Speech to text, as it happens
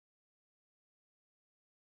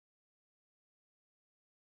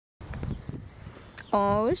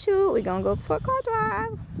Oh shoot, we gonna go for a car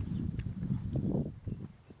drive.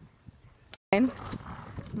 And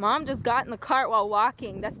Mom just got in the cart while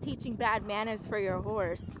walking. That's teaching bad manners for your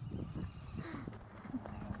horse.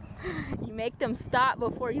 You make them stop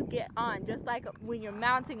before you get on, just like when you're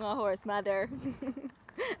mounting a horse, Mother.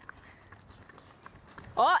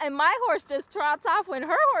 Oh, and my horse just trots off when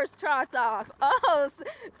her horse trots off. Oh,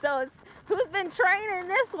 so it's, who's been training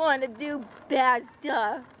this one to do bad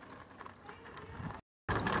stuff?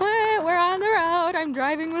 We're on the road. I'm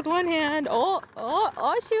driving with one hand. Oh,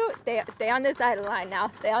 shoot. Stay on this side of the line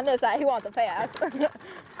now. Stay on this side. He wants to pass.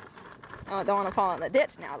 Oh, don't want to fall in the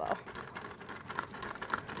ditch now, though.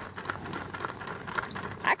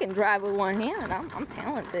 I can drive with one hand. I'm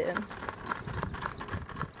talented.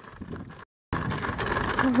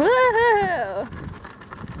 Woohoo!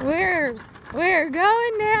 We're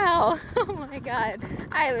going now. Oh my God.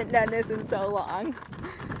 I haven't done this in so long.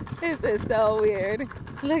 This is so weird.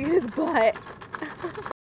 Look at his butt.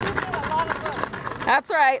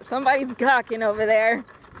 That's right. Somebody's gawking over there.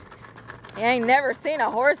 You ain't never seen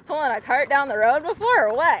a horse pulling a cart down the road before,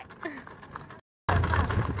 or what?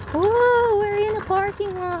 Woo! We're in a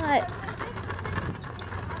parking lot.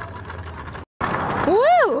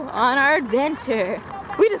 Woo! On our adventure.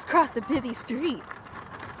 We just crossed a busy street.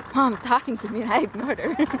 Mom's talking to me and I ignored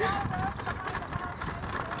her.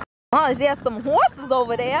 Oh, there's some horses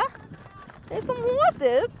over there. There's some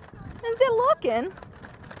horses. And they're looking.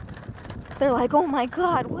 They're like, oh my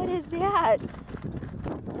God, what is that?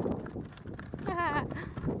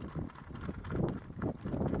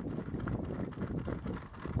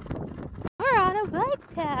 We're on a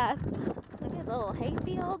bike path. Look at the little hay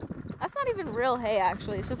field. That's not even real hay,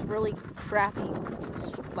 actually. It's just really crappy,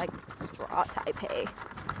 like straw type hay.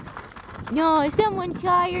 No, is someone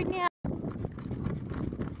tired now?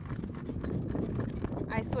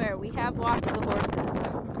 I swear, we have walked the horses.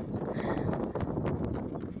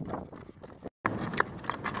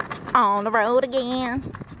 On the road again.